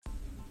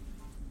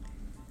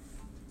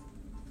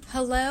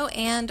Hello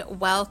and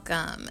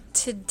welcome.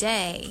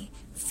 Today,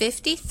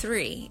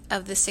 53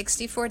 of the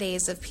 64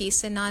 Days of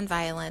Peace and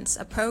Nonviolence,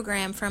 a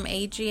program from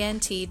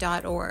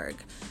agnt.org.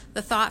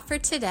 The thought for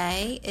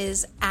today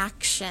is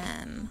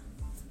action.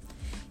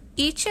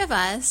 Each of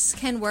us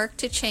can work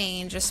to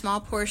change a small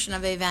portion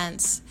of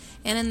events,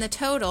 and in the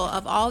total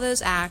of all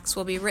those acts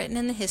will be written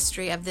in the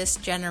history of this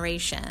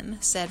generation,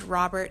 said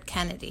Robert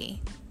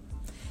Kennedy.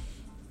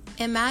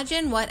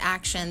 Imagine what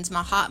actions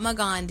Mahatma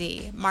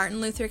Gandhi,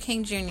 Martin Luther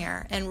King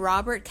Jr., and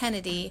Robert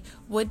Kennedy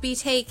would be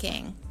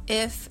taking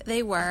if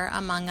they were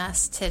among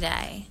us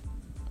today.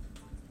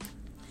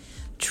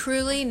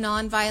 Truly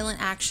nonviolent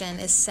action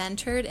is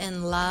centered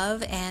in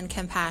love and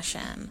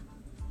compassion.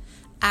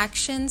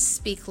 Actions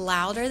speak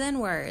louder than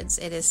words,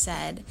 it is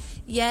said,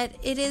 yet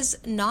it is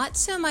not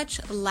so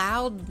much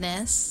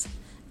loudness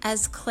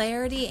as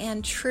clarity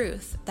and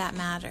truth that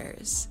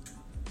matters.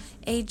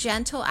 A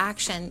gentle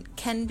action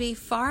can be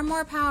far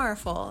more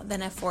powerful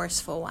than a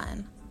forceful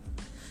one.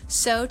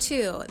 So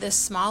too, the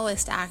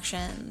smallest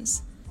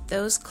actions,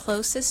 those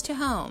closest to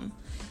home,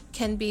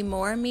 can be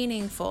more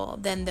meaningful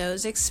than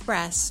those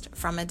expressed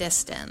from a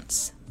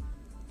distance.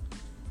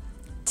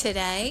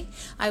 Today,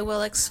 I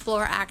will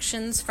explore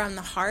actions from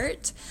the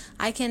heart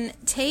I can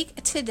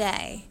take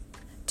today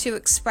to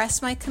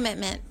express my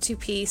commitment to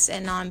peace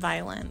and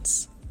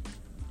nonviolence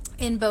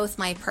in both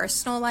my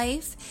personal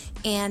life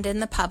and in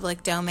the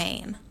public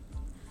domain.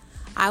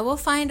 I will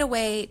find a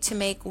way to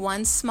make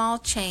one small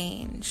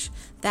change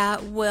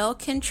that will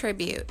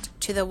contribute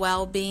to the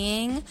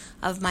well-being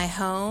of my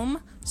home,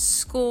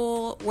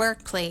 school,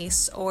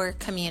 workplace, or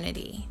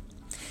community.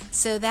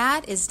 So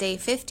that is day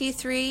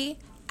 53,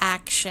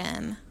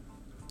 action.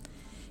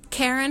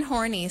 Karen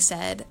Horney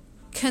said,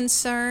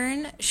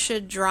 "Concern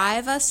should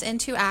drive us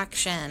into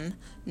action,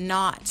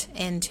 not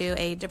into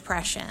a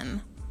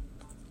depression."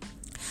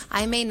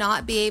 I may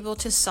not be able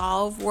to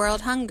solve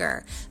world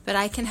hunger, but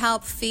I can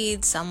help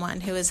feed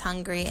someone who is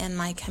hungry in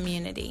my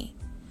community.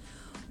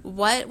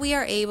 What we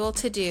are able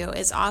to do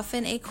is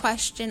often a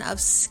question of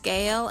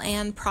scale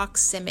and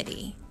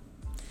proximity.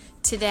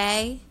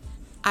 Today,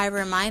 I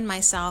remind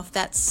myself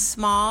that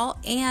small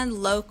and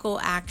local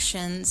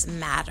actions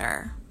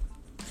matter.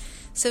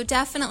 So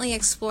definitely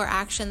explore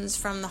actions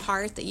from the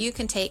heart that you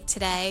can take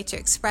today to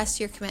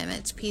express your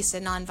commitment to peace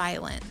and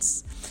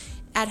nonviolence.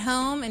 At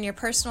home, in your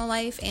personal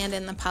life, and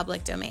in the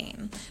public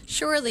domain.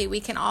 Surely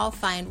we can all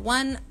find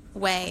one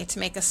way to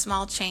make a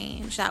small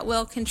change that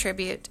will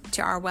contribute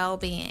to our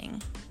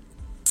well-being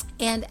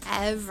and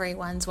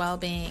everyone's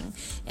well-being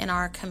in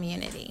our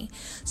community.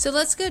 So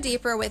let's go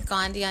deeper with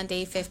Gandhi on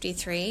day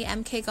 53.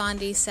 M.K.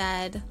 Gandhi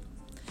said,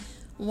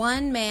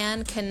 "One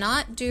man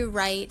cannot do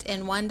right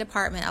in one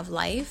department of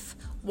life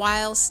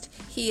whilst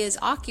he is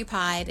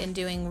occupied in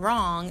doing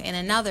wrong in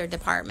another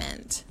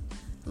department.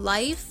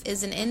 Life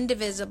is an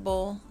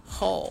indivisible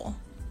whole."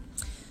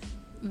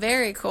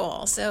 Very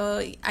cool.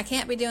 So I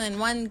can't be doing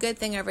one good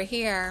thing over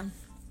here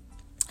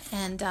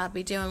and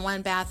be doing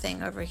one bad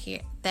thing over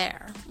here,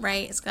 there,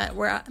 right?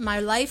 My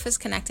life is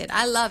connected.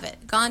 I love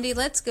it. Gandhi,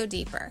 let's go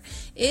deeper.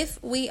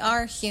 If we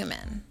are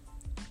human,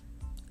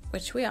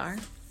 which we are,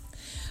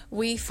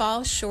 we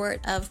fall short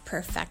of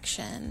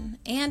perfection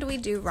and we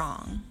do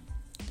wrong.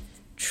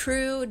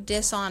 True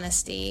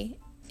dishonesty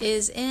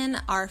is in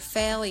our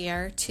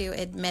failure to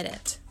admit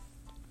it.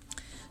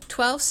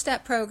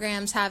 12-step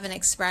programs have an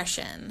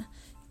expression,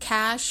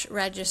 cash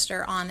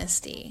register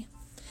honesty.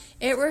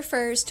 It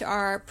refers to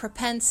our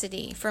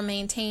propensity for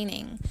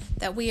maintaining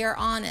that we are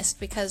honest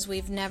because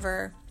we've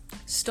never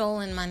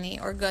stolen money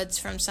or goods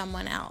from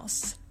someone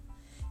else.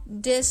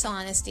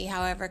 Dishonesty,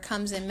 however,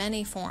 comes in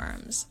many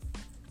forms,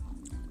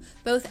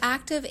 both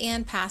active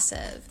and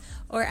passive,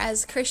 or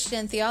as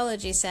Christian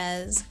theology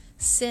says,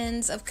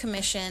 sins of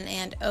commission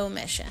and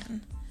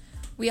omission.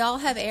 We all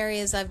have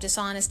areas of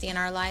dishonesty in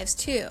our lives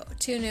too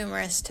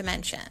numerous to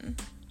mention.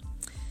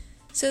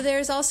 So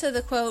there's also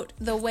the quote,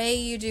 "The way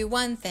you do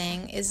one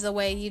thing is the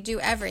way you do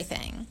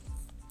everything."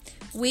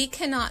 We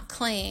cannot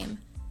claim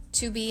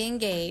to be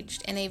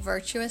engaged in a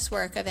virtuous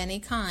work of any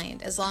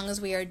kind as long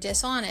as we are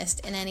dishonest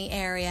in any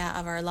area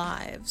of our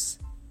lives.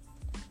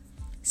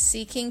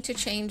 Seeking to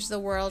change the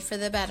world for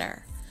the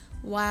better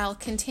while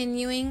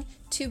continuing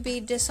to be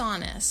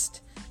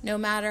dishonest, no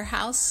matter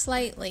how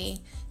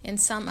slightly in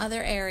some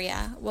other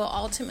area, will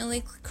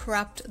ultimately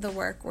corrupt the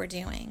work we're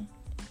doing.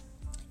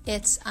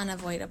 It's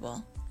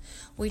unavoidable.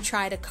 We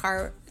try to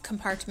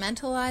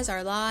compartmentalize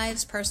our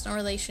lives, personal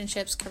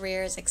relationships,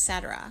 careers,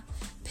 etc.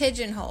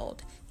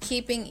 Pigeonholed,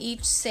 keeping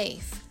each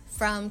safe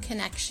from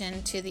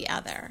connection to the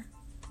other.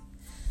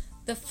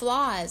 The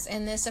flaws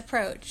in this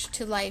approach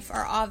to life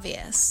are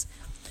obvious.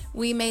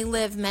 We may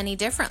live many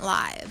different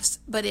lives,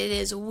 but it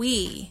is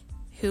we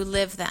who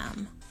live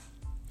them.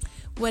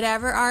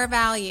 Whatever our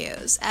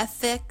values,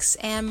 ethics,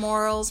 and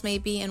morals may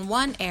be in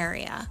one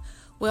area,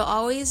 will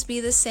always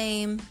be the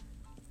same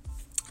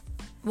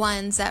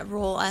ones that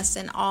rule us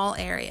in all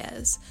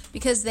areas,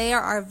 because they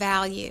are our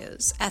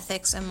values,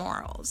 ethics, and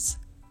morals.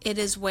 It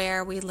is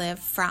where we live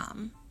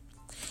from.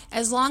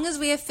 As long as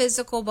we have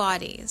physical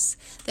bodies,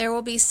 there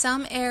will be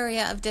some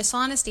area of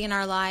dishonesty in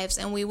our lives,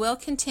 and we will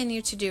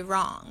continue to do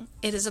wrong.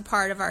 It is a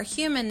part of our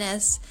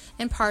humanness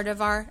and part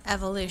of our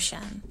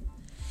evolution.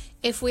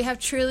 If we have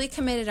truly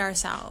committed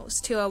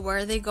ourselves to a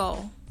worthy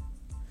goal,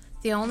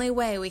 the only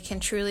way we can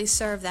truly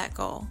serve that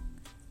goal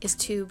is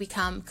to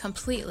become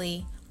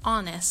completely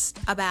honest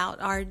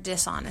about our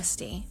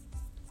dishonesty.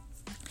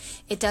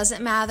 It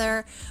doesn't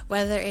matter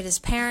whether it is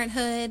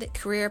parenthood,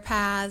 career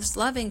paths,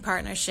 loving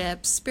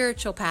partnerships,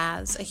 spiritual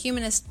paths, a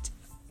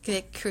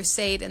humanistic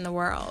crusade in the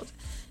world.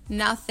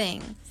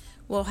 Nothing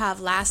will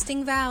have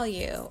lasting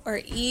value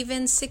or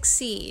even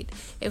succeed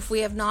if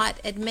we have not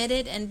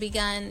admitted and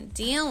begun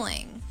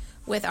dealing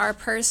with our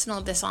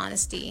personal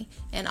dishonesty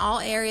in all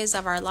areas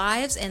of our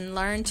lives and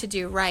learn to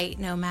do right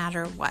no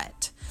matter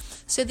what.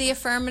 So the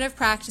affirmative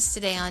practice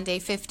today on day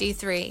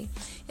 53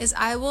 is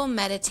I will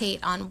meditate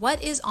on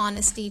what is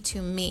honesty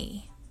to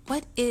me.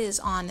 What is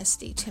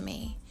honesty to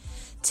me?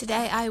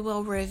 Today I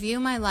will review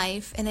my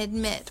life and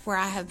admit where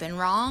I have been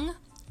wrong,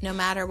 no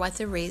matter what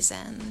the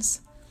reasons.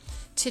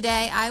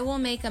 Today I will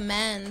make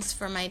amends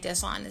for my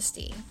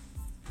dishonesty.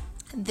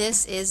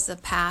 This is the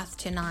path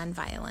to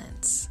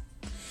nonviolence.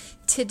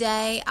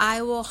 Today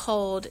I will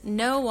hold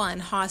no one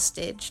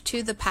hostage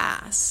to the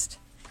past,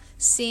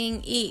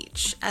 seeing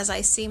each as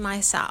I see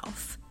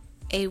myself,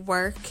 a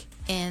work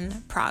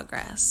in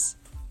progress.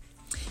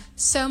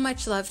 So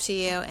much love to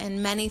you,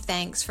 and many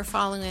thanks for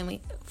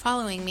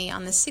following me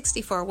on the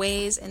 64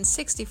 Ways and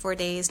 64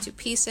 Days to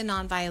Peace and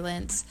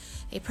Nonviolence,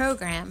 a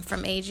program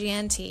from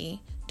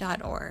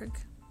agnt.org.